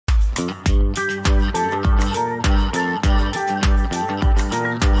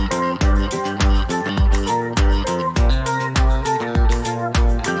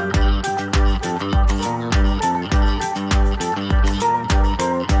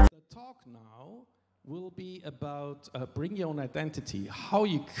Bring your own identity, how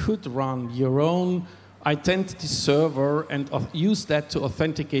you could run your own identity server and use that to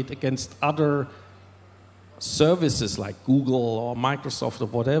authenticate against other services like Google or Microsoft or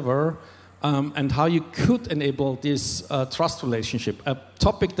whatever, and how you could enable this trust relationship, a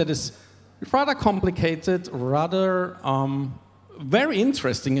topic that is rather complicated, rather very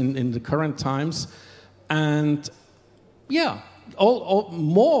interesting in the current times, and yeah,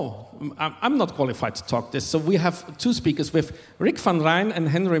 more. I'm not qualified to talk this, so we have two speakers with Rick van Rijn and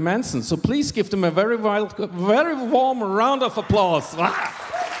Henry Manson. So please give them a very warm round of applause.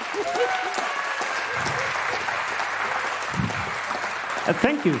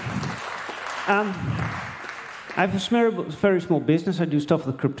 Thank you. I have a very small business. I do stuff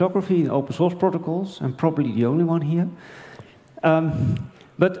with cryptography and open source protocols. I'm probably the only one here.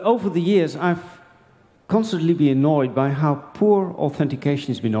 But over the years, I've constantly been annoyed by how poor authentication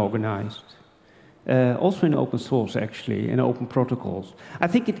has been organized. Also in open source, actually, in open protocols. I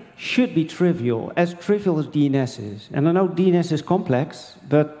think it should be trivial as DNS is. And I know DNS is complex,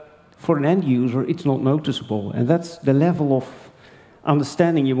 but for an end user, it's not noticeable. And that's the level of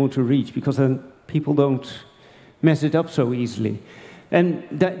understanding you want to reach, because then people don't mess it up so easily. And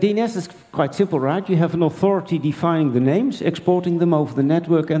DNS is quite simple, right? You have an authority defining the names, exporting them over the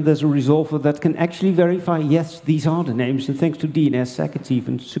network, and there's a resolver that can actually verify, yes, these are the names, and thanks to DNSSEC, it's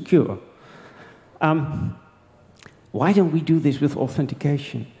even secure. Why don't we do this with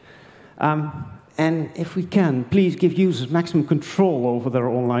authentication? And if we can, please give users maximum control over their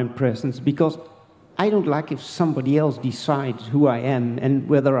online presence, because I don't like if somebody else decides who I am and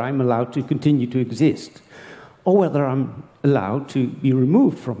whether I'm allowed to continue to exist, or whether I'm allowed to be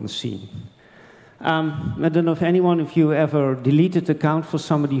removed from the scene. I don't know if anyone of you ever deleted an account for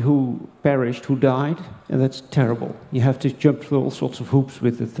somebody who perished, who died, and that's terrible. You have to jump through all sorts of hoops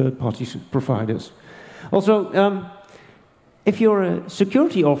with the third-party providers. Also, if you're a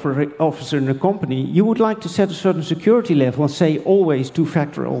security officer in a company, you would like to set a certain security level and say always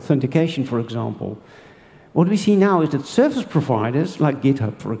two-factor authentication, for example. What we see now is that service providers, like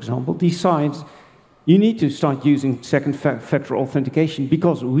GitHub, for example, decide you need to start using second-factor authentication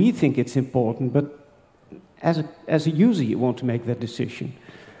because we think it's important, but as a user, you want to make that decision.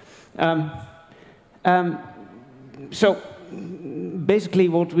 So basically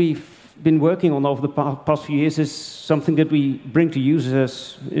what we've been working on over the past few years is something that we bring to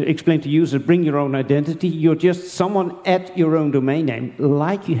users, explain to users, bring your own identity. You're just someone at your own domain name,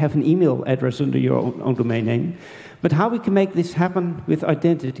 like you have an email address under your own domain name. But how we can make this happen with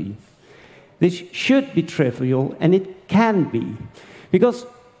identity? This should be trivial, and it can be, because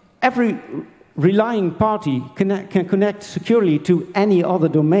every relying party can connect securely to any other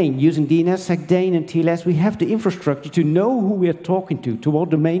domain using DNSSEC, DANE, and TLS. We have the infrastructure to know who we're talking to what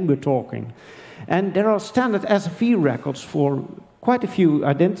domain we're talking. And there are standard SFE records for quite a few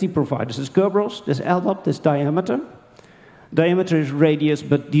identity providers. There's Kerberos, there's LDAP, there's Diameter. Diameter is radius,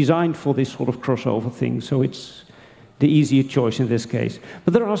 but designed for this sort of crossover thing, so it's the easier choice in this case.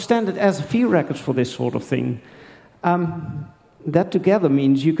 But there are standard SFE records for this sort of thing. That together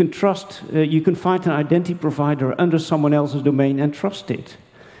means you can trust, you can find an identity provider under someone else's domain and trust it.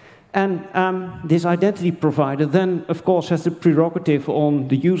 And this identity provider then, of course, has the prerogative on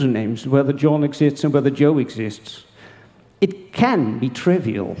the usernames, whether John exists and whether Joe exists. It can be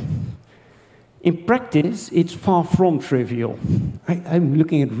trivial. In practice, it's far from trivial. I'm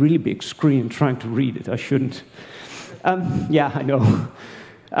looking at a really big screen trying to read it. I shouldn't. Yeah, I know.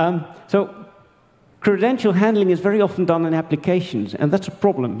 So credential handling is very often done in applications, and that's a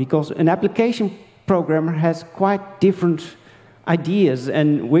problem, because an application programmer has quite different ideas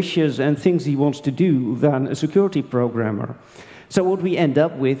and wishes and things he wants to do than a security programmer. So what we end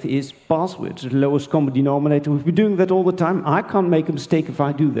up with is passwords, the lowest common denominator. We've been doing that all the time. I can't make a mistake if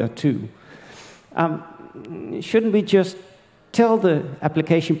I do that too. Shouldn't we just tell the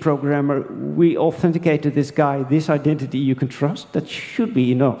application programmer, we authenticated this guy, this identity you can trust? That should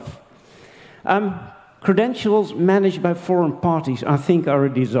be enough. Credentials managed by foreign parties, I think, are a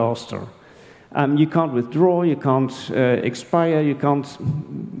disaster. You can't withdraw, you can't expire, you can't...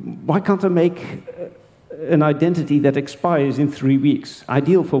 Why can't I make an identity that expires in 3 weeks?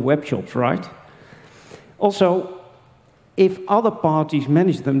 Ideal for web shops, right? Also, if other parties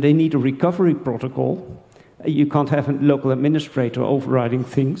manage them, they need a recovery protocol. You can't have a local administrator overriding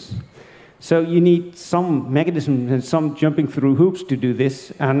things. So you need some mechanism and some jumping through hoops to do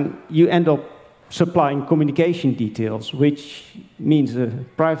this, and you end up supplying communication details, which means a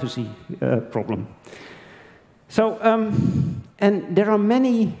privacy problem. So, and there are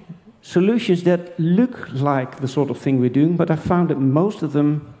many solutions that look like the sort of thing we're doing, but I found that most of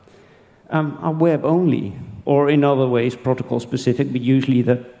them are web only, or in other ways protocol specific, but usually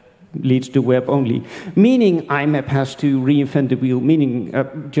that leads to web only. Meaning IMAP has to reinvent the wheel, meaning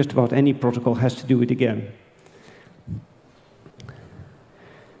just about any protocol has to do it again.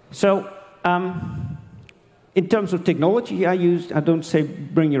 So, in terms of technology I don't say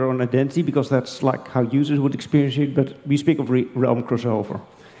bring your own identity, because that's like how users would experience it, but we speak of realm crossover.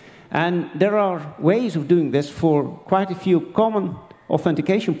 And there are ways of doing this for quite a few common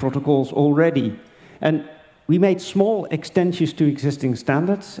authentication protocols already. And we made small extensions to existing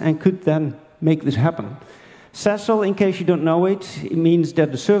standards and could then make this happen. SASL, in case you don't know it, it means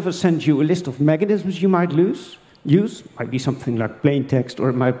that the server sends you a list of mechanisms you might use. Might be something like plain text, or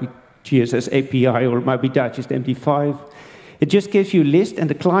it might be GSS API, or it might be digest MD5. It just gives you a list, and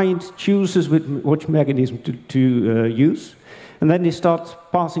the client chooses which mechanism to use. And then they start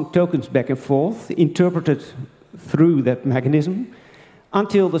passing tokens back and forth, interpreted through that mechanism,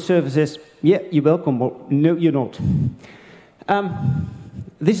 until the server says, yeah, you're welcome, or no, you're not.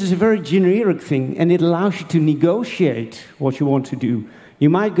 This is a very generic thing, and it allows you to negotiate what you want to do.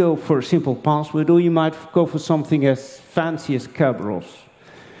 You might go for a simple password, or you might go for something as fancy as Kerberos.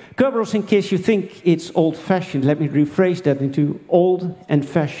 Kerberos, in case you think it's old-fashioned, let me rephrase that into old and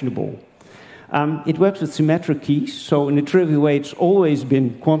fashionable. It works with symmetric keys, so in a trivial way, it's always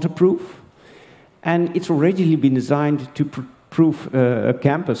been quantum-proof, and it's originally been designed to prove a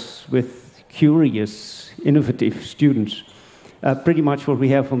campus with curious, innovative students. Pretty much what we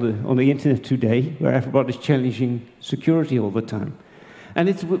have on the internet today, where everybody's challenging security all the time. And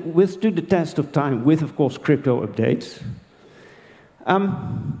it's withstood the test of time with, of course, crypto updates.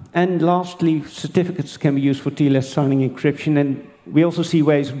 And lastly, certificates can be used for TLS signing encryption, and we also see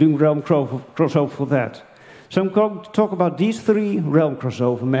ways of doing realm crossover for that. So I'm going to talk about these three realm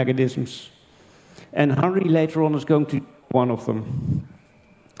crossover mechanisms, and Henry later on is going to do one of them.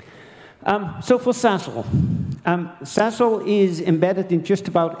 So for SASL. SASL is embedded in just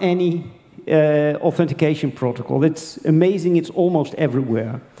about any authentication protocol. It's amazing, it's almost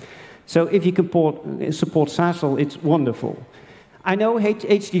everywhere. So if you can support SASL, it's wonderful. I know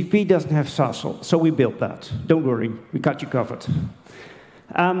HTTP doesn't have SASL, so we built that. Don't worry, we got you covered.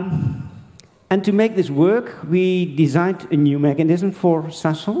 And to make this work, we designed a new mechanism for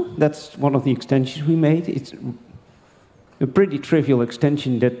SASL. That's one of the extensions we made. It's a pretty trivial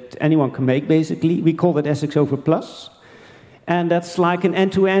extension that anyone can make, basically. We call it SX over plus. And that's like an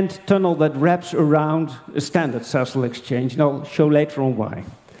end-to-end tunnel that wraps around a standard SASL exchange, and I'll show later on why.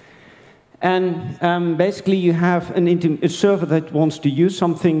 And basically, you have a server that wants to use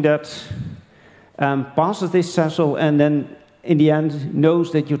something that passes this SASL, and then in the end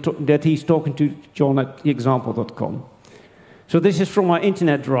knows that he's talking to John at example.com. So this is from our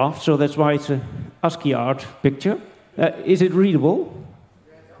internet draft, so that's why it's a ASCII art picture. Is it readable?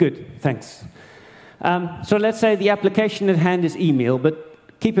 Good, thanks. So let's say the application at hand is email,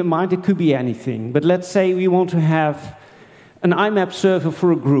 but keep in mind it could be anything. But let's say we want to have an IMAP server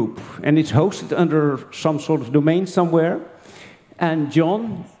for a group, and it's hosted under some sort of domain somewhere, and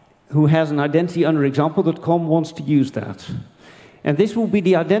John, who has an identity under example.com, wants to use that. And this will be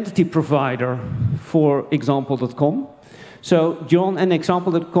the identity provider for example.com. So John and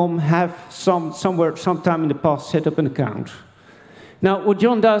example.com have sometime in the past set up an account. Now, what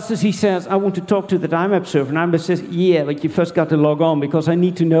John does is he says, I want to talk to the IMAP server, and IMAP says, yeah, but you first got to log on, because I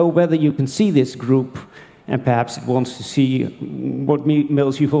need to know whether you can see this group, and perhaps it wants to see what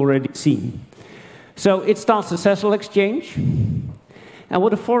emails you've already seen. So it starts a SASL exchange. And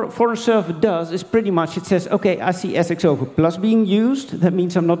what a foreign server does is pretty much it says, OK, I see SX over plus being used. That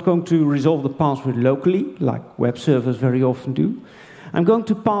means I'm not going to resolve the password locally, like web servers very often do. I'm going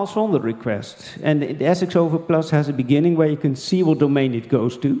to pass on the request. And the SX over plus has a beginning where you can see what domain it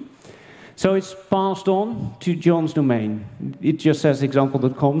goes to. So it's passed on to John's domain. It just says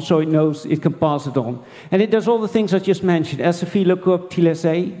example.com, so it knows it can pass it on. And it does all the things I just mentioned, SFE lookup,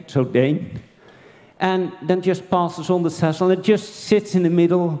 TLSA, so DANE, and then just passes on the SASL. And it just sits in the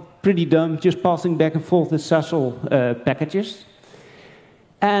middle, pretty dumb, just passing back and forth the SASL packages.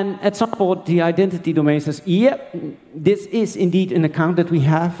 And at some point, the identity domain says, yep, this is indeed an account that we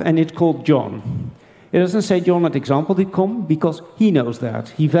have, and it's called John. It doesn't say John at example.com, because he knows that.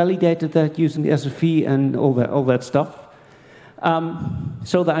 He validated that using the SFE and all that stuff.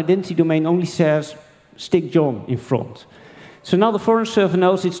 So the identity domain only says, stick John in front. So now the foreign server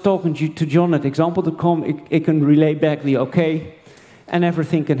knows it's talking to John at example.com. It can relay back the OK, and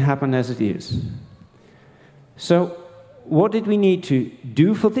everything can happen as it is. So what did we need to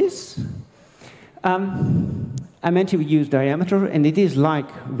do for this? I mentioned we use diameter, and it is like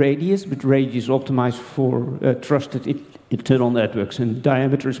radius, but radius is optimized for trusted internal networks, and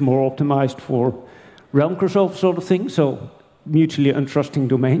diameter is more optimized for realm crossover sort of thing, so mutually untrusting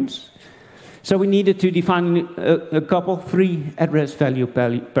domains. So we needed to define a couple, 3 address value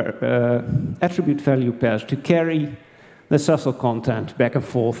attribute value pairs to carry the SSL content back and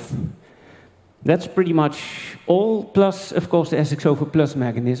forth. That's pretty much all, plus, of course, the SX over plus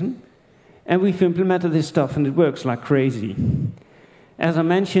mechanism. And we've implemented this stuff, and it works like crazy. As I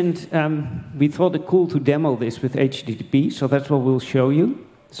mentioned, we thought it cool to demo this with HTTP, so that's what we'll show you.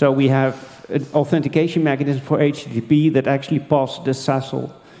 So we have an authentication mechanism for HTTP that actually passes the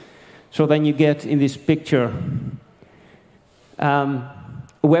SSL. So then you get, in this picture, a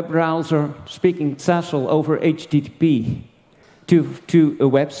web browser speaking SSL over HTTP to a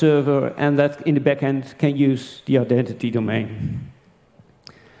web server, and that in the backend can use the identity domain.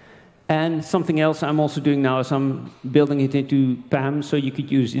 And something else I'm also doing now is I'm building it into PAM, so you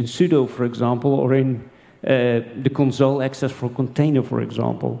could use in sudo, for example, or in the console access for container, for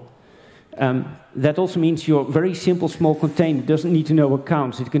example. That also means your very simple small container doesn't need to know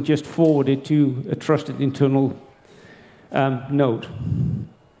accounts. It can just forward it to a trusted internal node.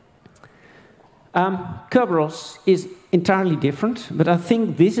 Kerberos is entirely different, but I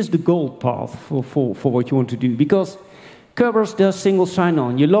think this is the gold path for what you want to do, because Kerberos does single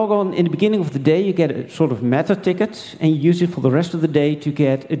sign-on. You log on in the beginning of the day, you get a sort of meta ticket, and you use it for the rest of the day to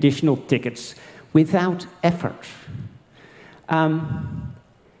get additional tickets without effort.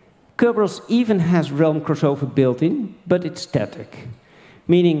 Kerberos even has realm crossover built in, but it's static.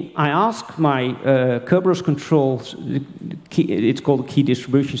 Meaning, I ask my Kerberos controls, it's called a key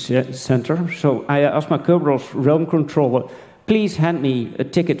distribution center, so I ask my Kerberos realm controller, please hand me a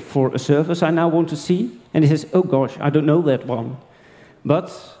ticket for a service I now want to see. And it says, oh gosh, I don't know that one.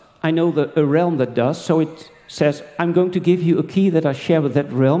 But I know a realm that does, so it says, I'm going to give you a key that I share with that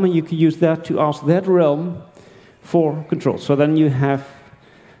realm, and you can use that to ask that realm for control. So then you have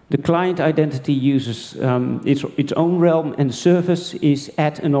the client identity uses its own realm, and the service is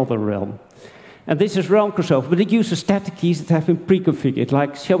at another realm. And this is realm crossover, but it uses static keys that have been pre-configured.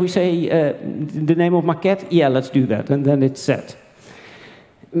 Like, shall we say the name of my cat? Yeah, let's do that, and then it's set.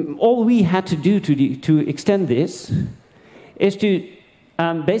 All we had to do to extend this is to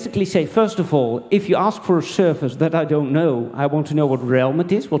basically say, first of all, if you ask for a service that I don't know, I want to know what realm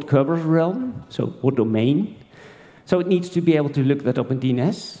it is, what Kerberos realm, so what domain. So it needs to be able to look that up in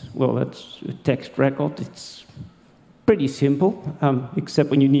DNS. Well, that's a text record. It's pretty simple,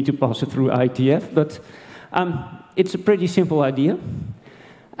 except when you need to pass it through IETF, but it's a pretty simple idea.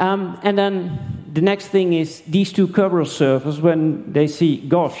 And then the next thing is these two Kerberos servers, when they see,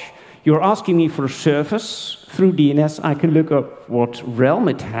 gosh, you're asking me for a service through DNS, I can look up what realm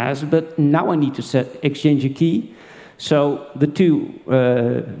it has, but now I need to exchange a key. So the two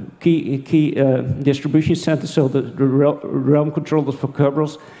key distribution centers, so the realm controllers for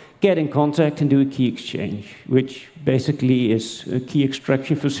Kerberos, get in contact and do a key exchange, which basically is a key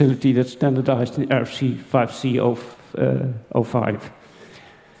extraction facility that's standardized in RFC 5C05.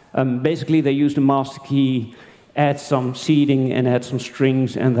 Basically, they use the master key, add some seeding, and add some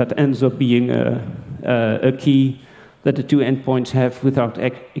strings, and that ends up being a key that the two endpoints have without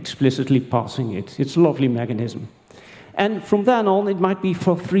explicitly passing it. It's a lovely mechanism. And from then on, it might be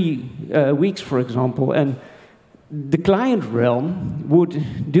for 3 weeks, for example, and the client realm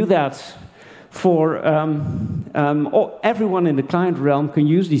would do that for everyone in the client realm can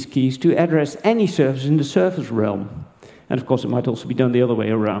use these keys to address any service in the service realm. And of course, it might also be done the other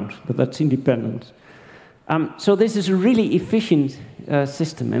way around, but that's independent. So this is a really efficient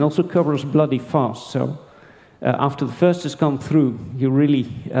system, and also Kerberos bloody fast. So after the first has come through, you really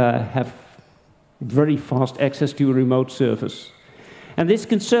have very fast access to a remote service. And this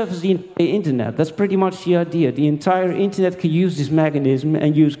can service the internet. That's pretty much the idea. The entire internet can use this mechanism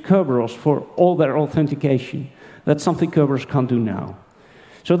and use Kerberos for all their authentication. That's something Kerberos can't do now.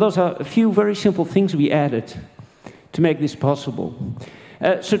 So those are a few very simple things we added to make this possible.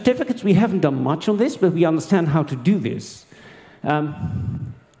 Certificates, we haven't done much on this, but we understand how to do this.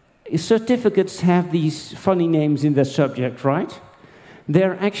 Certificates have these funny names in their subject, right?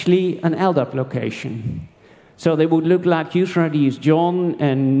 They're actually an LDAP location. So they would look like user ID is John,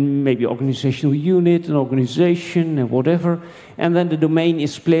 and maybe organizational unit, an organization, and whatever. And then the domain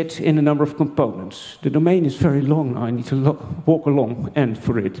is split in a number of components. The domain is very long now. I need to walk a long end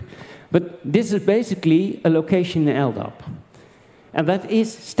for it. But this is basically a location in LDAP. And that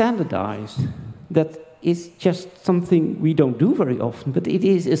is standardized. That is just something we don't do very often, but it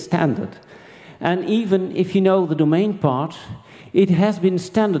is a standard. And even if you know the domain part, it has been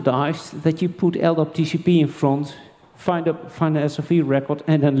standardized that you put LDAP TCP in front, find an SFE record,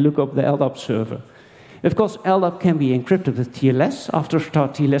 and then look up the LDAP server. Of course, LDAP can be encrypted with TLS after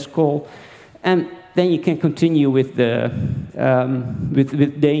start TLS call, and then you can continue with the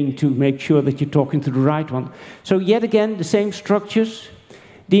with DANE to make sure that you're talking to the right one. So yet again, the same structures: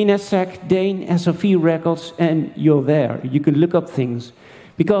 DNSSEC, DANE, SFE records, and you're there. You can look up things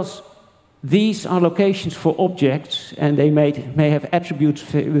because these are locations for objects, and they may have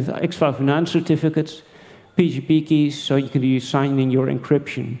attributes with X509 certificates, PGP keys, so you can use signing your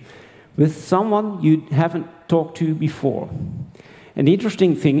encryption with someone you haven't talked to before. And the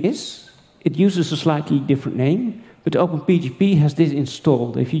interesting thing is, it uses a slightly different name, but OpenPGP has this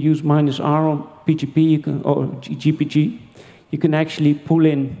installed. If you use -R on PGP or GPG, you can actually pull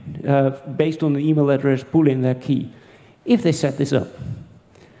in, based on the email address, pull in their key, if they set this up.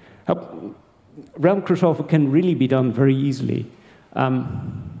 Realm crossover can really be done very easily.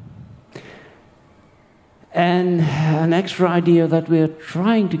 And an extra idea that we're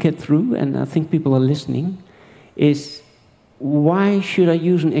trying to get through, and I think people are listening, is why should I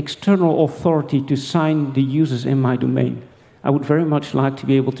use an external authority to sign the users in my domain? I would very much like to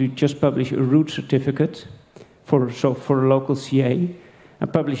be able to just publish a root certificate for a local CA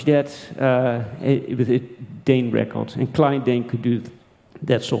and publish that with a DANE record. And client DANE could do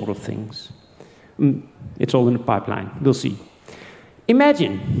that sort of things. It's all in the pipeline. We'll see.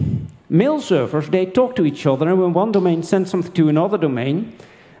 Imagine mail servers, they talk to each other, and when one domain sends something to another domain,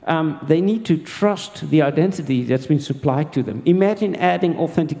 they need to trust the identity that's been supplied to them. Imagine adding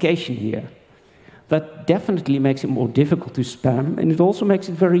authentication here. That definitely makes it more difficult to spam, and it also makes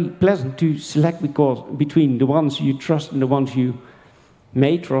it very pleasant to select between the ones you trust and the ones you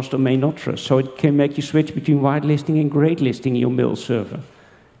may trust or may not trust. So it can make you switch between whitelisting and greatlisting your mail server.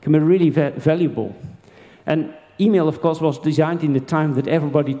 It can be really valuable. And email, of course, was designed in the time that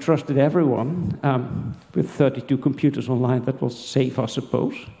everybody trusted everyone. With 32 computers online, that was safe, I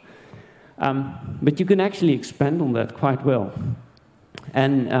suppose. But you can actually expand on that quite well.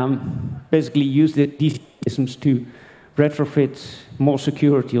 And basically use these systems to retrofit more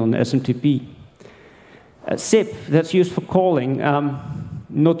security on SMTP. SIP, that's used for calling,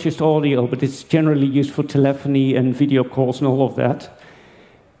 not just audio, but it's generally used for telephony and video calls and all of that.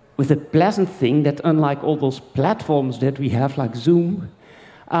 With a pleasant thing that, unlike all those platforms that we have, like Zoom,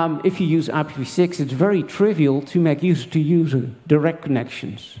 if you use IPv6, it's very trivial to make user-to-user direct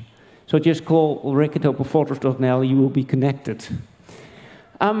connections. So just call Ulrike at openfortress.nl, you will be connected.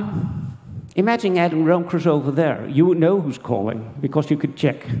 Imagine adding Realm crossover there. You would know who's calling, because you could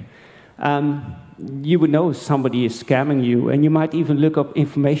check. You would know if somebody is scamming you, and you might even look up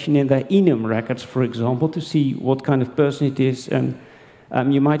information in their enum records, for example, to see what kind of person it is, and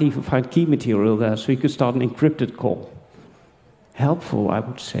you might even find key material there, so you could start an encrypted call. Helpful, I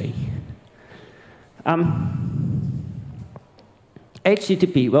would say.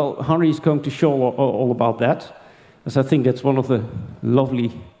 HTTP, well, Henry is going to show all about that, because I think that's one of the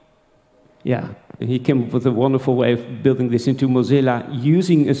lovely, he came up with a wonderful way of building this into Mozilla,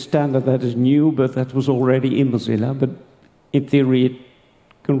 using a standard that is new, but that was already in Mozilla, but in theory it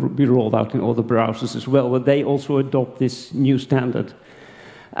can be rolled out in other browsers as well, but they also adopt this new standard.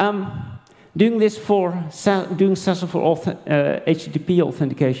 Doing this doing SASL for HTTP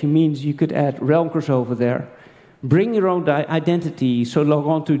authentication means you could add Realm crossover there, bring your own identity, so log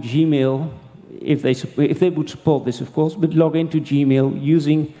on to Gmail, if they would support this, of course, but log into Gmail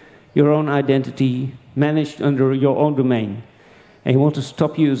using your own identity managed under your own domain. And you want to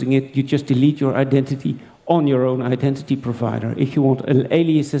stop using it, you just delete your identity on your own identity provider. If you want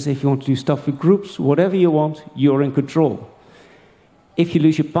aliases, if you want to do stuff with groups, whatever you want, you're in control. If you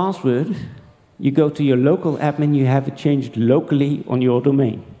lose your password, you go to your local admin, you have it changed locally on your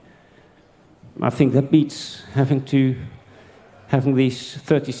domain. I think that beats having these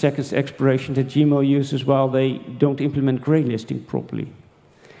 30 seconds expiration that Gmail uses while they don't implement gray listing properly.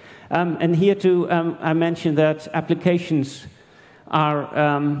 And here too, I mentioned that applications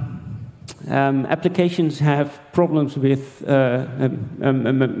have problems with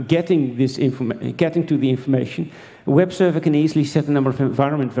getting to the information. A web server can easily set a number of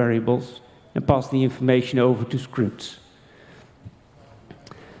environment variables and pass the information over to scripts.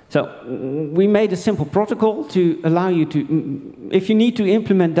 So we made a simple protocol to allow you to, if you need to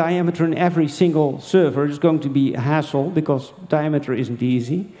implement diameter in every single server, it's going to be a hassle because diameter isn't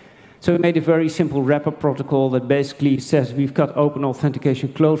easy. So we made a very simple wrapper protocol that basically says we've got open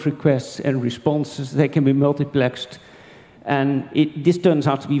authentication close requests and responses. They can be multiplexed And this turns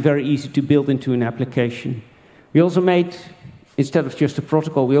out to be very easy to build into an application. We also made, instead of just a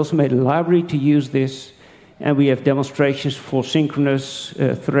protocol, we also made a library to use this. And we have demonstrations for synchronous,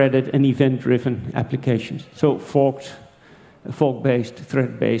 threaded, and event-driven applications. So fork-based,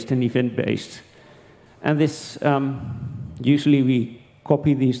 thread-based, and event-based. And this, usually we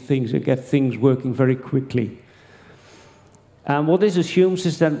copy these things and get things working very quickly. What this assumes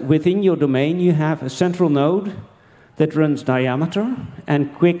is that within your domain you have a central node that runs diameter,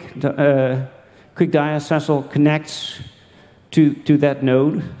 and quick diassessle connects to that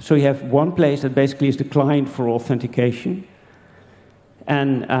node. So you have one place that basically is the client for authentication.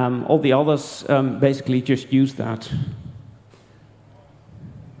 And all the others basically just use that.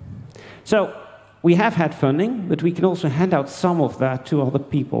 So we have had funding, but we can also hand out some of that to other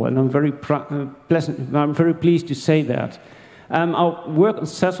people. And I'm very pleased to say that. Our work on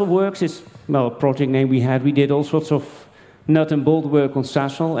SASL is, well, a project name we had. We did all sorts of nut and bolt work on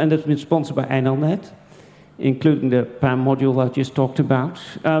SASL, and it's been sponsored by NLnet, including the PAM module I just talked about.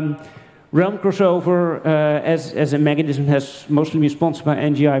 Realm crossover as a mechanism has mostly been sponsored by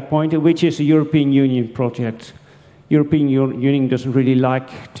NGI Pointer, which is a European Union project. European Union doesn't really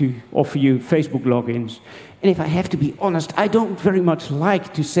like to offer you Facebook logins. And if I have to be honest, I don't very much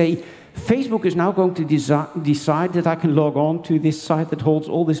like to say, Facebook is now going to decide that I can log on to this site that holds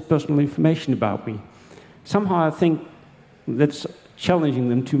all this personal information about me. Somehow I think that's challenging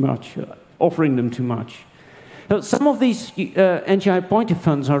them too much, offering them too much. So some of these NGI Pointer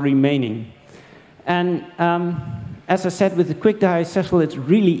funds are remaining. And as I said, with the quick diassessle, it's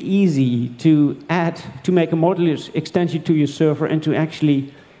really easy to make a modular extension to your server and to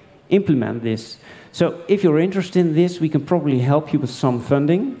actually implement this. So if you're interested in this, we can probably help you with some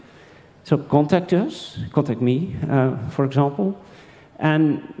funding. So contact us, contact me, for example.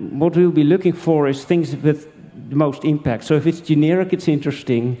 And what we'll be looking for is things with the most impact. So if it's generic, it's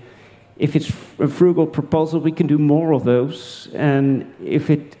interesting. If it's a frugal proposal, we can do more of those. And if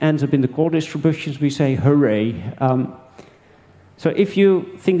it ends up in the core distributions, we say, hooray. So if you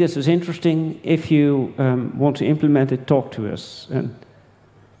think this is interesting, if you want to implement it, talk to us. And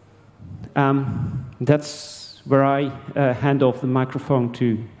that's where I hand off the microphone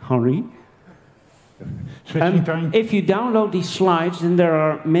to Henri. If you download these slides, then there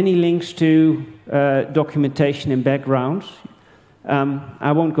are many links to documentation and backgrounds.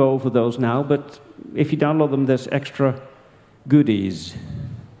 I won't go over those now, but if you download them, there's extra goodies.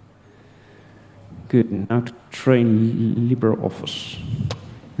 Good. Now to train LibreOffice.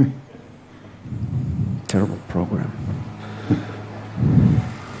 Terrible program.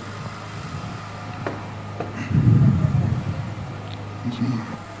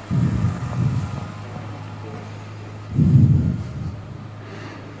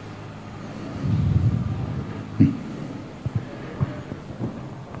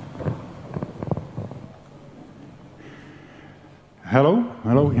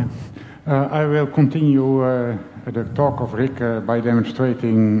 Hello, yeah. I will continue the talk of Rick by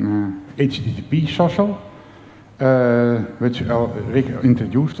demonstrating HTTP SASL, which Rick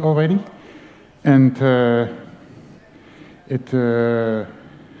introduced already. And I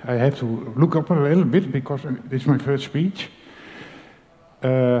have to look up a little bit because this is my first speech.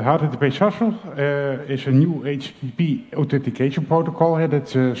 HTTP SASL is a new HTTP authentication protocol.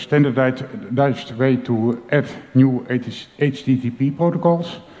 That's a standardized way to add new HTTP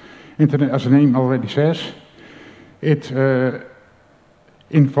protocols. Internet, as the name already says, it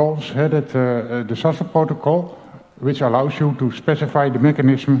involves the SASL protocol, which allows you to specify the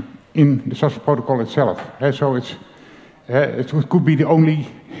mechanism in the SASL protocol itself. So it could be the only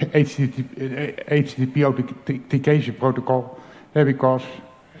HTTP authentication protocol. Because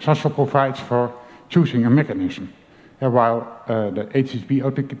SASL provides for choosing a mechanism, while the HTTP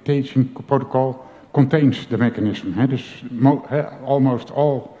authentication protocol contains the mechanism. Almost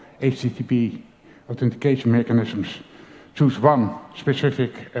all HTTP authentication mechanisms choose one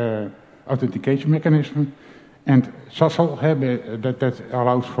specific authentication mechanism, and SASL that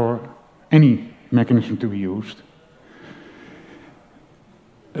allows for any mechanism to be used.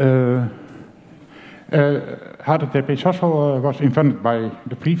 HTTP SASL was invented by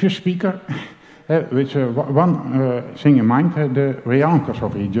the previous speaker, with one thing in mind, the realm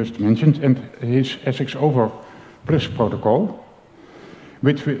crossover he just mentioned, and his SX over plus protocol,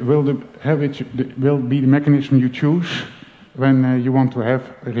 which will be the mechanism you choose when you want to have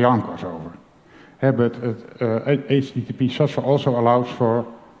a realm crossover. But HTTP SASL also allows for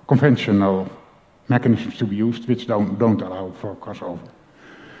conventional mechanisms to be used, which don't allow for crossover.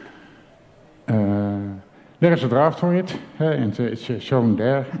 There is a draft for it, and it's shown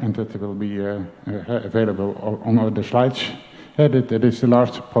there, and it will be available on the slides. That is the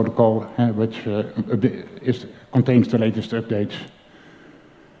last protocol which contains the latest updates.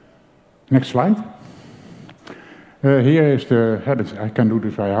 Next slide. Here is I can do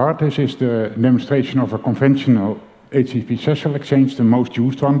this by heart. This is the demonstration of a conventional HTTP SSL exchange, the most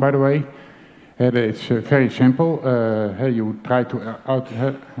used one, by the way. It's very simple. You try to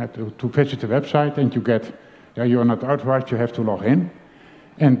visit the website, and you get, you are not authorized, you have to log in.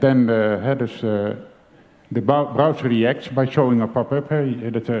 And then the browser reacts by showing a pop-up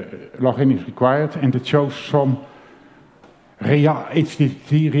that login is required, and it shows some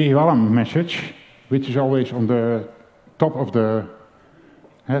HTTP realm message, which is always on the top of the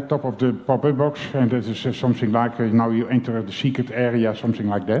pop-up box, and it is something like now you enter the secret area, something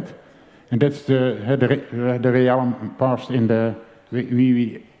like that, and that's the realm passed in the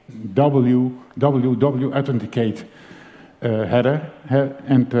www authenticate header,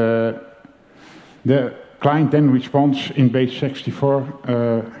 and the client then responds in base 64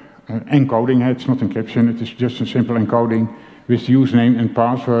 encoding. It's not encryption; it is just a simple encoding with the username and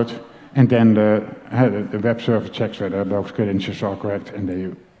password. And then the web server checks whether those credentials are correct and they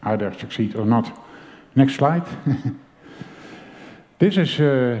either succeed or not. Next slide. This is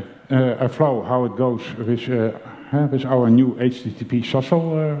a flow, how it goes with our new HTTP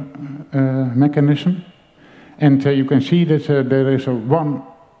SSL mechanism. And you can see that there is one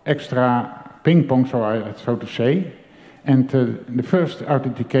extra ping pong, so to say. And the first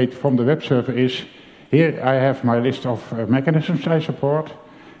authenticate from the web server is, here I have my list of mechanisms I support.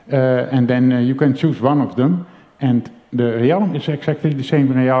 And then you can choose one of them, and the realm is exactly the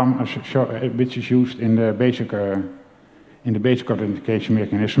same realm as which is used in the basic authentication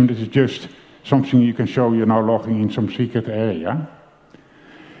mechanism. This is just something you can show you're now logging in some secret area.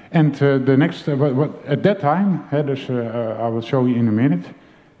 And the next, at that time, I will show you in a minute.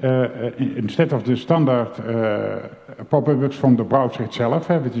 Instead of the standard pop-ups from the browser itself,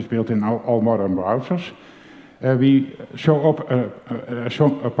 which is built in all modern browsers. We show up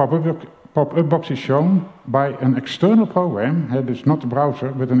a pop-up box is shown by an external program. It is not the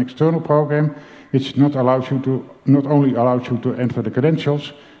browser, but an external program which not only allows you to enter the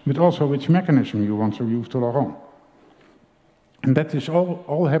credentials, but also which mechanism you want to use to log on. And that is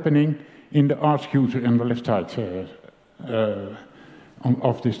all happening in the Ask user on the left side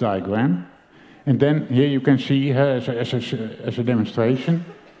of this diagram. And then here you can see as a demonstration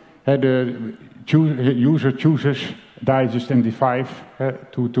the user chooses DNSSEC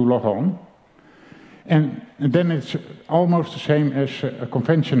to log on. And then it's almost the same as a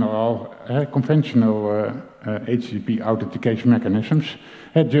conventional HTTP authentication mechanisms.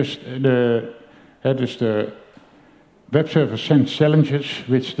 The web server sends challenges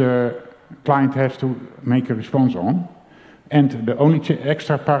which the client has to make a response on. And the only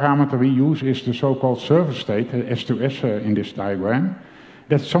extra parameter we use is the so-called server state, S2S in this diagram.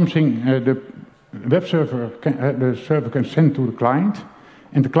 That's something the server can send to the client,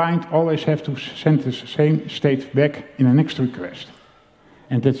 and the client always has to send the same state back in the next request.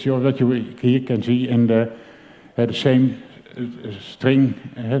 And that's what you here can see in the same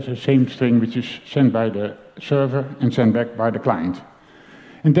string, which is sent by the server and sent back by the client.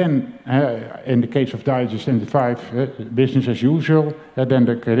 And then, in the case of DNSSEC, business as usual, then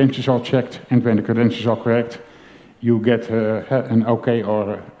the credentials are checked, and when the credentials are correct, you get an OK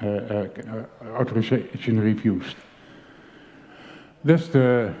or authorization refused. That's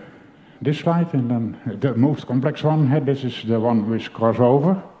this slide, and then the most complex one. This is the one with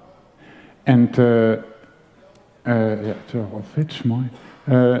crossover. And ja, het wel fits mooi.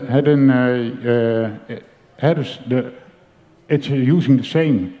 It's using the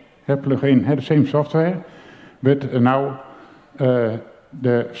same plugin, the same software, but now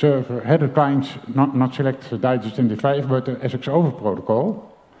the server had the clients not select the DNSSEC but the SX over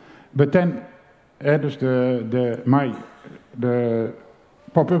protocol. But then the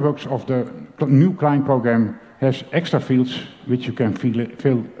pop-up box of the new client program has extra fields which you can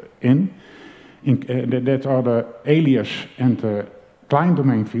fill in. That are the alias and the client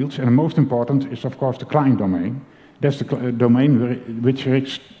domain fields, and the most important is of course the client domain. That's the domain which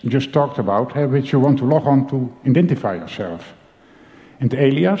Rick just talked about, which you want to log on to identify yourself. And the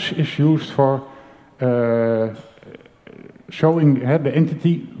alias is used for showing the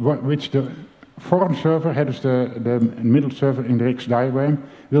entity which the foreign server, the middle server in Rick's diagram,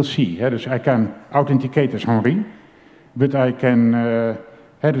 will see. Dus I can authenticate as Henri, but I can,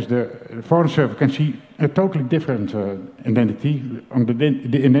 the foreign server can see a totally different identity on the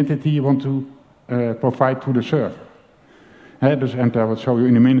identity you want to provide to the server. And I will show you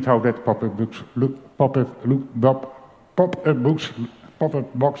in a minute how that pop-up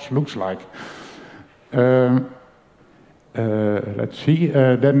box looks like. Let's see.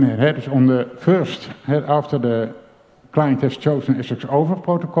 Then dus on the first, after the client has chosen SX over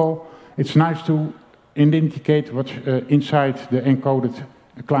protocol, it's nice to indicate what's inside the encoded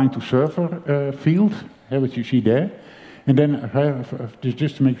client to server field, which you see there. And then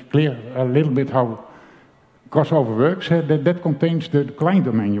just to make it clear a little bit how crossover works, that contains the client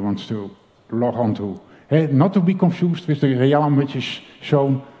domain you want to log on to. Not to be confused with the realm which is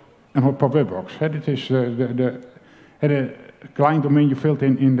shown on a pop-up box. It is the client domain you filled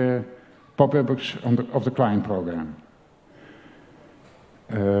in the pop-up box of the client program.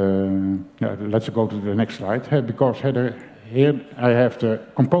 Let's go to the next slide, because here I have the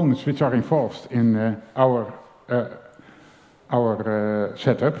components which are involved in our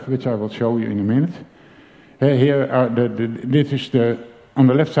setup, which I will show you in a minute. Here are this is on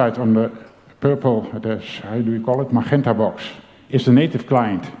the left side, on the purple, how do you call it, magenta box, is the native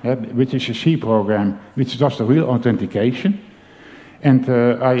client, which is a C program, which does the real authentication. And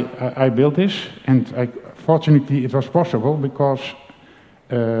I built this, and fortunately it was possible because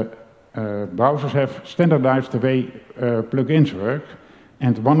browsers have standardized the way plugins work.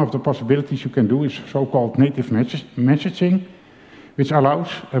 And one of the possibilities you can do is so-called native messaging, which allows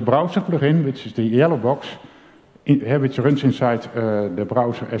a browser plugin, which is the yellow box, which runs inside the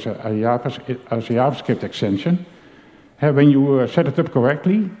browser as a JavaScript extension. When you set it up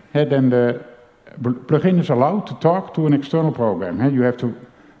correctly, then the plugin is allowed to talk to an external program. You have to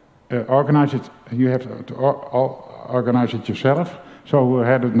organize it. You have to organize it yourself, so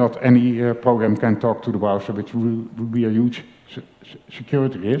that not any program can talk to the browser, which would be a huge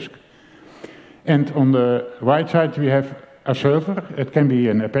security risk. And on the right side, we have a server. It can be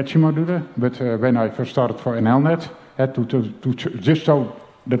an Apache module, but when I first started for NLnet, to just so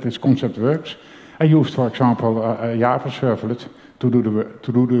that this concept works, I used, for example, a Java servlet to do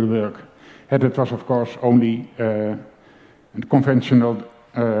the work. And it was, of course, only a conventional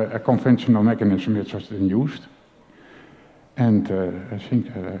mechanism which was then used. And I think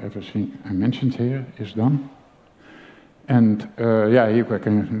everything I mentioned here is done. And here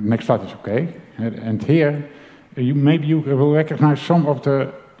next slide is okay. And here, maybe you will recognize some of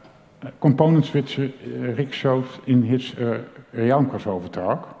the components which Rick showed in his Realm crossover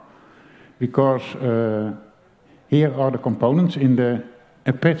talk. Because here are the components in the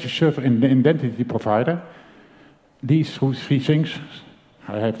Apache server and the identity provider. These three things,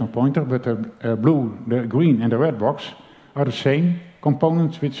 I have no pointer, but the blue, the green and the red box are the same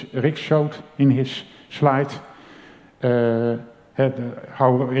components which Rick showed in his slide. How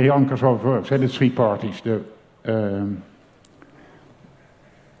Realm crossover works. The three parties.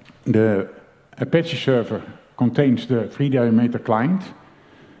 The Apache server contains the 3-diameter client,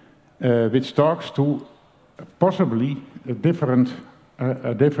 which talks to possibly a different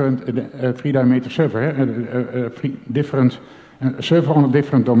 3-diameter server, a server on a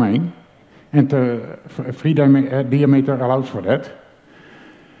different domain, and 3-diameter allows for that.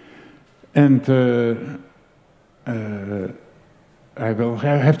 And I will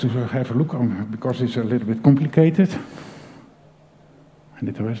have to have a look on because it's a little bit complicated. I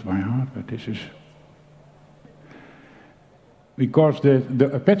did the rest by heart, but this is because the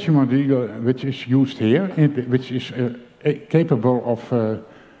Apache module which is used here, which is capable of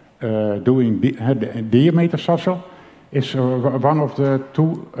doing diameter social, is one of the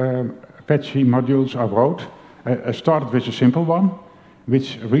two Apache modules I wrote. I started with a simple one,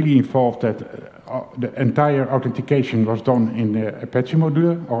 which really involved that the entire authentication was done in the Apache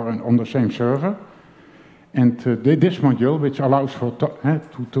module or on the same server. And this module, which allows for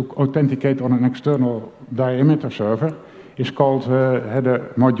to authenticate on an external diameter server, is called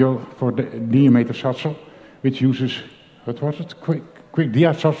the module for the diameter social, which uses, what was it, quick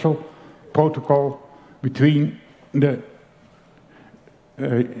diasocial protocol between the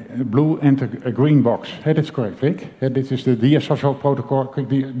blue and the green box. That's correct, Rick. This is the diasocial protocol, quick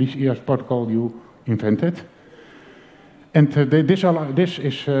DCS protocol you invented. And this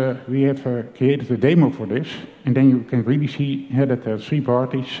is, we have created a demo for this, and then you can really see that there are three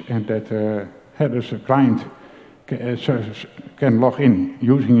parties, and that there's a client can log in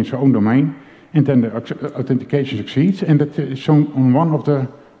using his own domain, and then the authentication succeeds, and that is shown on one of the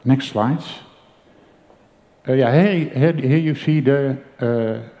next slides. Here you see the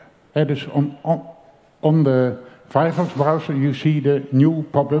on the Firefox browser you see the new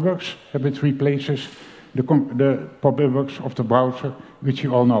pop-up box, which replaces the pop-up box of the browser, which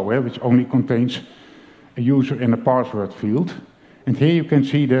you all know, which only contains a user and a password field. And here you can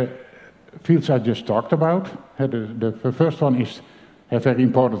see the fields I just talked about, The first one is very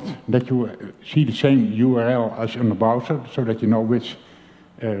important that you see the same URL as in the browser, so that you know which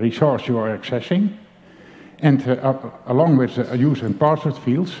resource you are accessing. And along with the user and password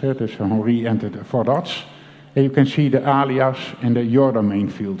fields, there's Henri entered 4 dots, you can see the alias and the your domain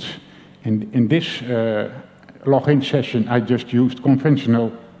fields. And in this login session, I just used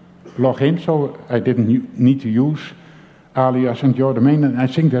conventional login, so I didn't need to use alias and your domain. And I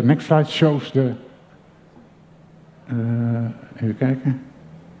think the next slide shows the... even kijken.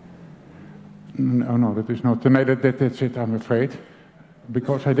 No, that is not... Nee, that's it, I'm afraid.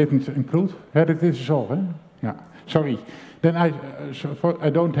 Because I didn't include... This is all, eh? Yeah, sorry. Then I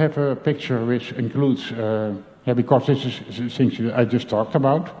don't have a picture which includes... because this is things I just talked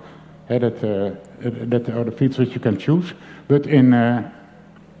about. That are the fields which you can choose. But in a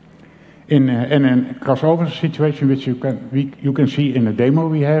crossover situation, which you can see in a demo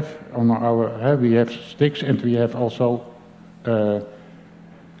we have on our we have sticks, and we have also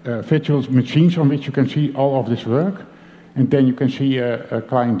virtual machines on which you can see all of this work, and then you can see a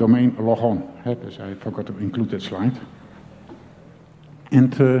client domain logon. I forgot to include that slide.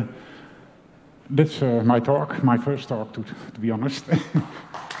 And that's my talk, my first talk, to be honest.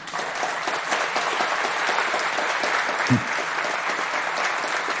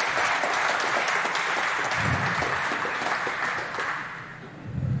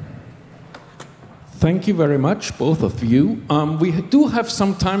 Thank you very much, both of you. We do have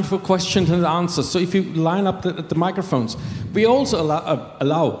some time for questions and answers, so if you line up at the microphones. We also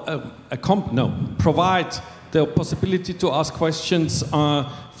provide the possibility to ask questions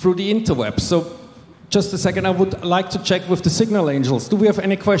through the interweb. So, just a second, I would like to check with the Signal Angels. Do we have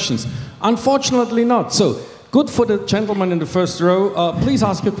any questions? Unfortunately not. So, good for the gentleman in the first row. Please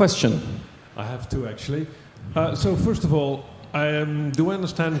ask your question. I have 2, actually. So, first of all, do I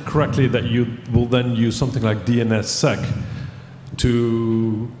understand correctly that you will then use something like DNSSEC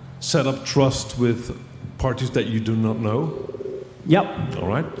to set up trust with parties that you do not know? Yep. All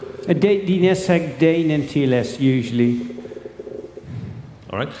right. DNSSEC, DANE, and TLS usually.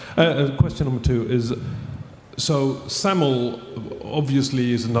 All right. Question number 2 is, so SAML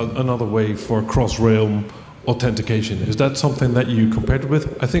obviously is another way for cross-realm authentication. Is that something that you compared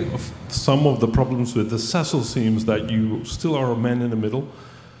with? I think some of the problems with the SASL seems that you still are a man in the middle,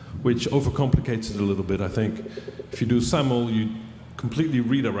 which overcomplicates it a little bit. I think if you do SAML, you completely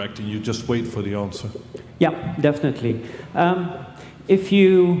redirect and you just wait for the answer. Yeah, definitely. If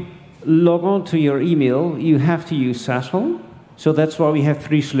you log on to your email, you have to use SASL. So that's why we have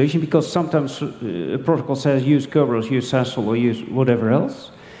 3 solutions, because sometimes a protocol says use Kerberos, use SASL, or use whatever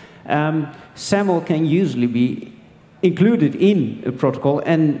else. SAML can usually be included in a protocol,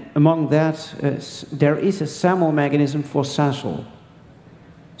 and among that, there is a SAML mechanism for SASL.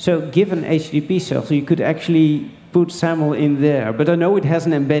 So given HTTP SASL, you could actually put SAML in there. But I know it has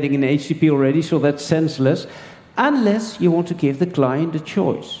an embedding in HTTP already, so that's senseless, unless you want to give the client the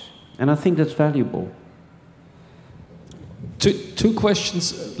choice. And I think that's valuable. 2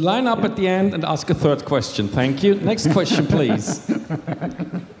 questions. Line up at the end and ask a 3rd question. Thank you. Next question, please.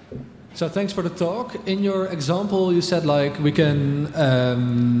 So thanks for the talk. In your example, you said like we can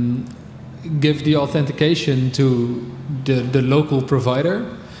give the authentication to the local provider,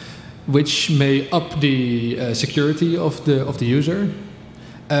 which may up the security of the user.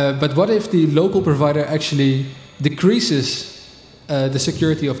 But what if the local provider actually decreases the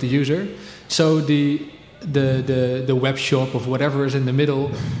security of the user? So the web shop of whatever is in the middle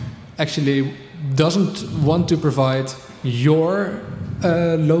actually doesn't want to provide your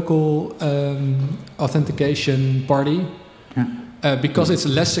local authentication party because it's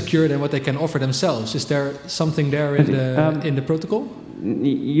less secure than what they can offer themselves. Is there something there in the protocol?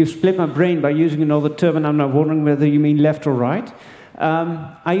 You split my brain by using another term, and I'm now wondering whether you mean left or right.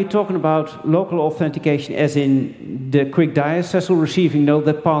 Are you talking about local authentication as in the quick SASL receiving node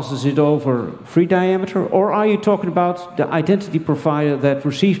that passes it over free diameter? Or are you talking about the identity provider that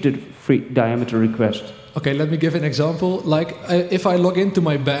received the free diameter request? Okay, let me give an example. Like, if I log into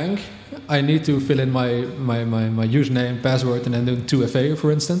my bank, I need to fill in my username, password, and then do 2FA,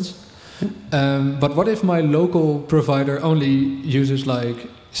 for instance. But what if my local provider only uses like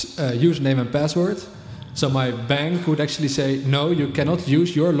username and password? So my bank would actually say, no, you cannot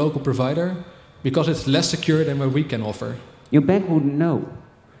use your local provider because it's less secure than what we can offer. Your bank wouldn't know.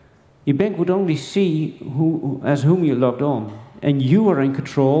 Your bank would only see whom you logged on. And you are in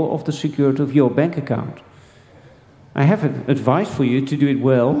control of the security of your bank account. I have advice for you to do it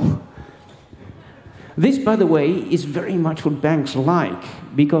well. This, by the way, is very much what banks like,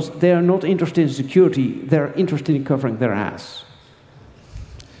 because they are not interested in security, they're interested in covering their ass.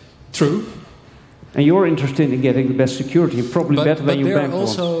 True. And you're interested in getting the best security, probably better than your bank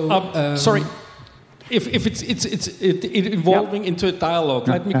wants. Sorry. If it's evolving into a dialogue,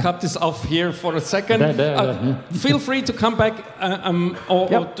 let me cut this off here for a second. Feel free to come back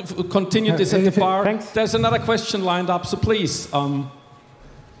or to continue this at the bar. Thanks. There's another question lined up, so please.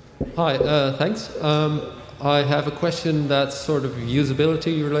 Hi, thanks. I have a question that's sort of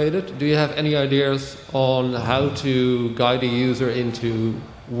usability related. Do you have any ideas on how to guide a user into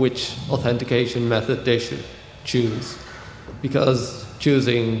which authentication method they should choose? Because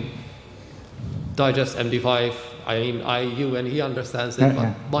choosing digest MD5, I mean, you and he understands it,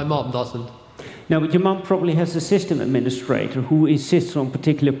 but my mom doesn't. No, but your mom probably has a system administrator who insists on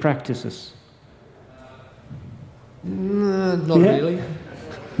particular practices. Not really.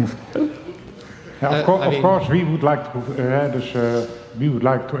 Of course, we would like to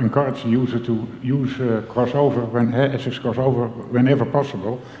encourage the user to use crossover SX crossover whenever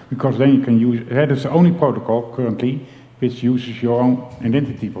possible, because then you can use. That's the only protocol currently which uses your own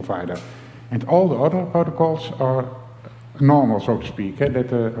identity provider. And all the other protocols are normal, so to speak, that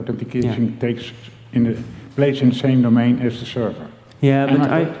the authentication takes place in the same domain as the server. Yeah,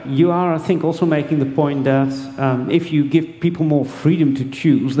 but you are, I think, also making the point that if you give people more freedom to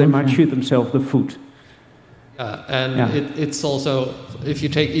choose, they might shoot themselves in the foot. It's also, if you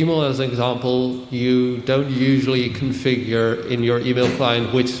take email as an example, you don't usually configure in your email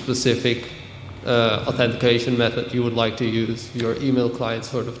client which specific authentication method you would like to use. Your email client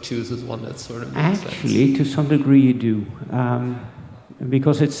sort of chooses one that sort of makes sense. Actually, to some degree you do.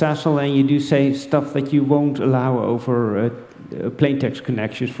 Because it's SASL and you do say stuff that you won't allow over plain text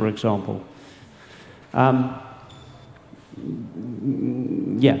connections, for example. But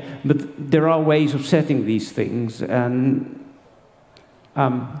there are ways of setting these things, and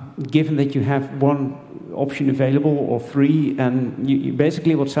given that you have one option available or three, and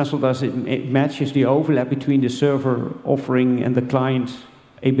basically what SASL does, it matches the overlap between the server offering and the client's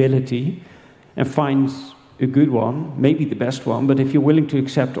ability and finds a good one, maybe the best one, but if you're willing to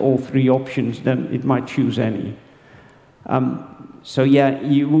accept all three options, then it might choose any.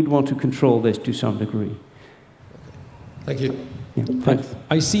 You would want to control this to some degree. Thank you. Yeah, thanks.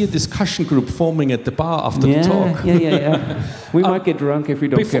 I see a discussion group forming at the bar after the talk. We might get drunk if we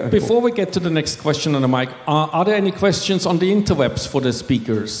don't care. Before we get to the next question on the mic, are there any questions on the interwebs for the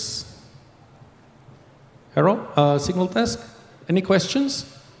speakers? Harold, Signal Desk, any questions?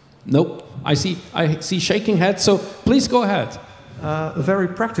 Nope. I see shaking heads, so please go ahead. A very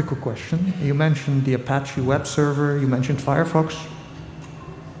practical question. You mentioned the Apache web server, you mentioned Firefox.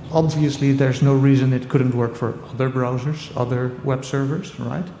 Obviously, there's no reason it couldn't work for other browsers, other web servers,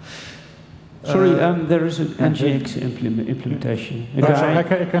 right? Sorry, there is an NGX implementation. I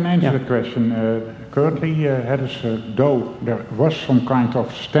can answer the question. Currently, though there was some kind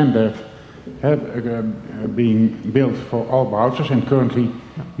of standard being built for all browsers, and currently,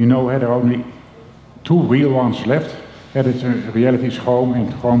 there are only two real ones left. It's reality is Chrome,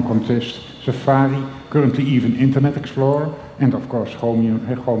 and Chrome consists Safari, currently even Internet Explorer, and of course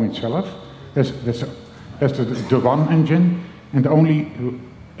Chrome itself. That's the one engine, and the only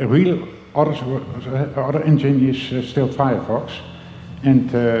real other engine is still Firefox.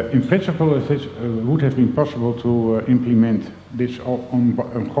 And in principle, it would have been possible to implement this on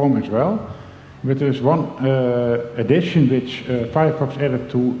Chrome as well. But there's one addition which Firefox added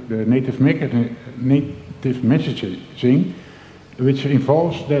to the native messaging, which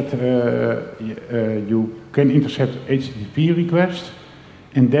involves that you can intercept HTTP requests,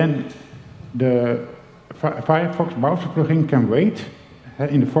 and then the Firefox browser plugin can wait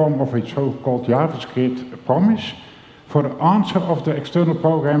in the form of a so-called JavaScript promise for the answer of the external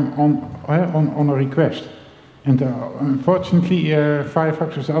program on a request. And unfortunately,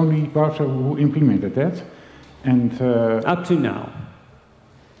 Firefox is the only browser who implemented that. And up to now.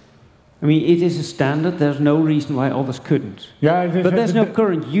 I mean, it is a standard. There's no reason why others couldn't. But there's no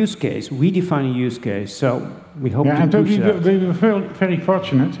current use case. We define a use case, so we hope to push that. We were very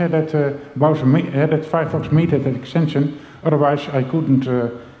fortunate that Firefox made that extension. Otherwise, I couldn't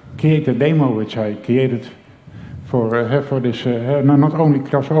create a demo which I created for this, not only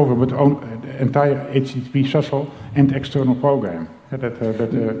crossover, but the entire HTTP SASL and external program.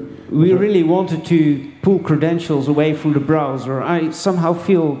 We really wanted to pull credentials away from the browser. I somehow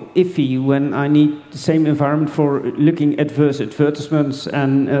feel iffy when I need the same environment for looking at advertisements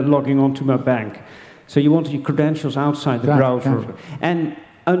and logging onto my bank. So you want your credentials outside the browser. And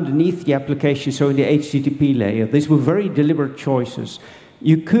underneath the application, so in the HTTP layer. These were very deliberate choices.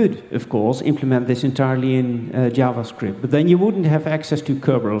 You could, of course, implement this entirely in JavaScript, but then you wouldn't have access to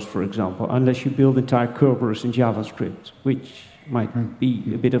Kerberos, for example, unless you build entire Kerberos in JavaScript, which might be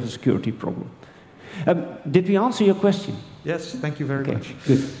a bit of a security problem. Did we answer your question? Yes, thank you very much.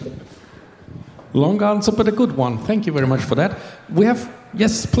 Good. Long answer, but a good one. Thank you very much for that. We have,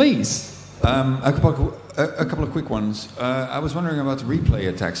 yes, please. A couple of quick ones. I was wondering about the replay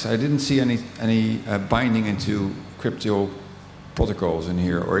attacks. I didn't see any binding into crypto protocols in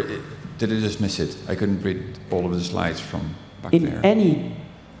here, or did I just miss it? I couldn't read all of the slides from back there. In any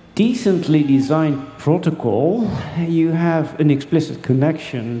decently designed protocol, you have an explicit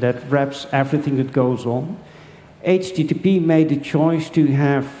connection that wraps everything that goes on. HTTP made the choice to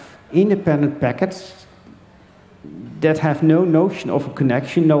have independent packets that have no notion of a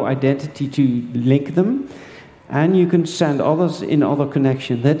connection, no identity to link them, and you can send others in other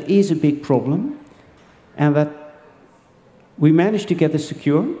connection. That is a big problem, and that we managed to get this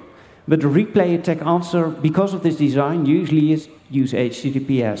secure, but the replay attack answer, because of this design, usually is use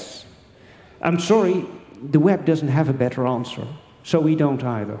HTTPS. I'm sorry, the web doesn't have a better answer, so we don't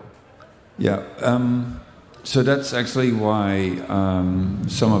either. Yeah, so that's actually why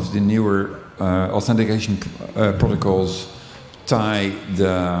some of the newer authentication protocols tie the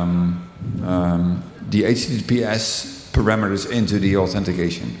HTTPS parameters into the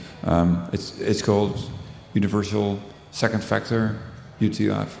authentication. It's called Universal Second Factor,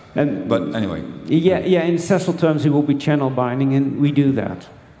 UTF. But anyway. Yeah. In special terms, it will be channel binding, and we do that.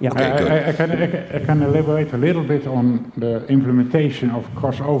 Yeah. Okay, I can elaborate a little bit on the implementation of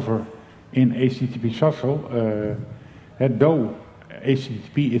crossover in HTTP SASL. Though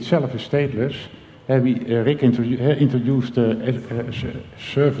HTTP itself is stateless, Rick introduced the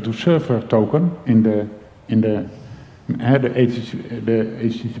server-to-server token in the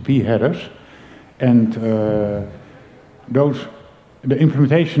HTTP headers, and the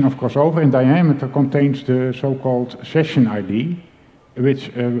implementation of crossover in diameter contains the so-called session ID,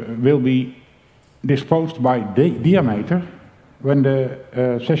 which will be disposed by diameter when the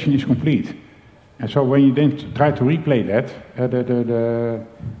session is complete. And so when you then try to replay that,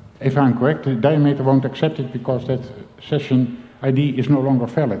 if I'm correct, the diameter won't accept it because that session ID is no longer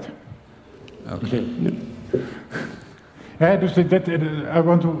valid. Okay. Dus I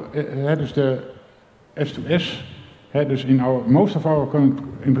want to, dus the S2S, dus in most of our current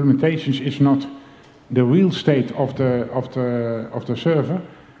implementations is not the real state of the server,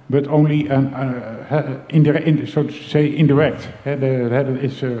 but only so to say indirect.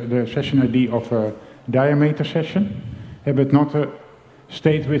 It's the session ID of a diameter session, but not a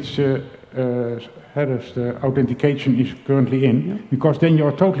state which the authentication is currently in. Yeah. Because then you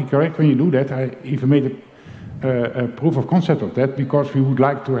are totally correct when you do that. I even made a proof of concept of that, because we would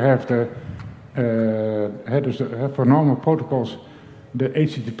like to have for normal protocols the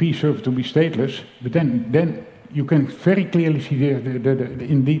HTTP server to be stateless, but then you can very clearly see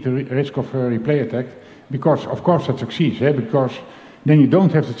indeed the risk of replay attack, because of course that succeeds, because then you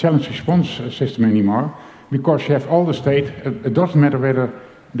don't have the challenge response system anymore, because you have all the state. It doesn't matter whether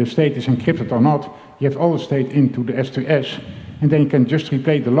the state is encrypted or not. You have all the state into the S2S, and then you can just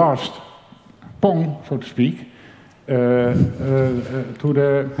replay the last pong, so to speak, you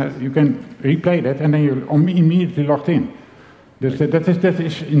can replay that, and then you're immediately logged in. That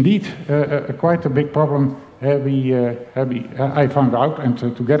is indeed quite a big problem. I found out, and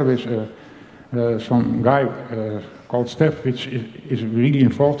together with some guy called Steph, which is really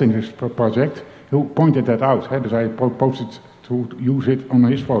involved in this project, who pointed that out. So I proposed to use it on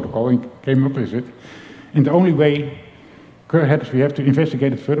his protocol and came up with it. And the only way, we have to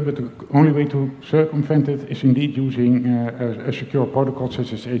investigate it further, but the only way to circumvent it is indeed using a secure protocol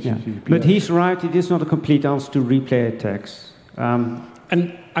such as HTTP. Yeah. But he's right, it is not a complete answer to replay attacks.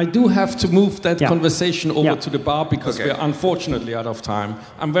 And I do have to move that conversation over to the bar, because we're unfortunately out of time.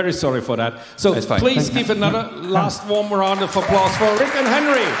 I'm very sorry for that. So please give another last warm round of applause for Rick and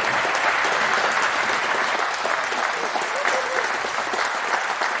Henry.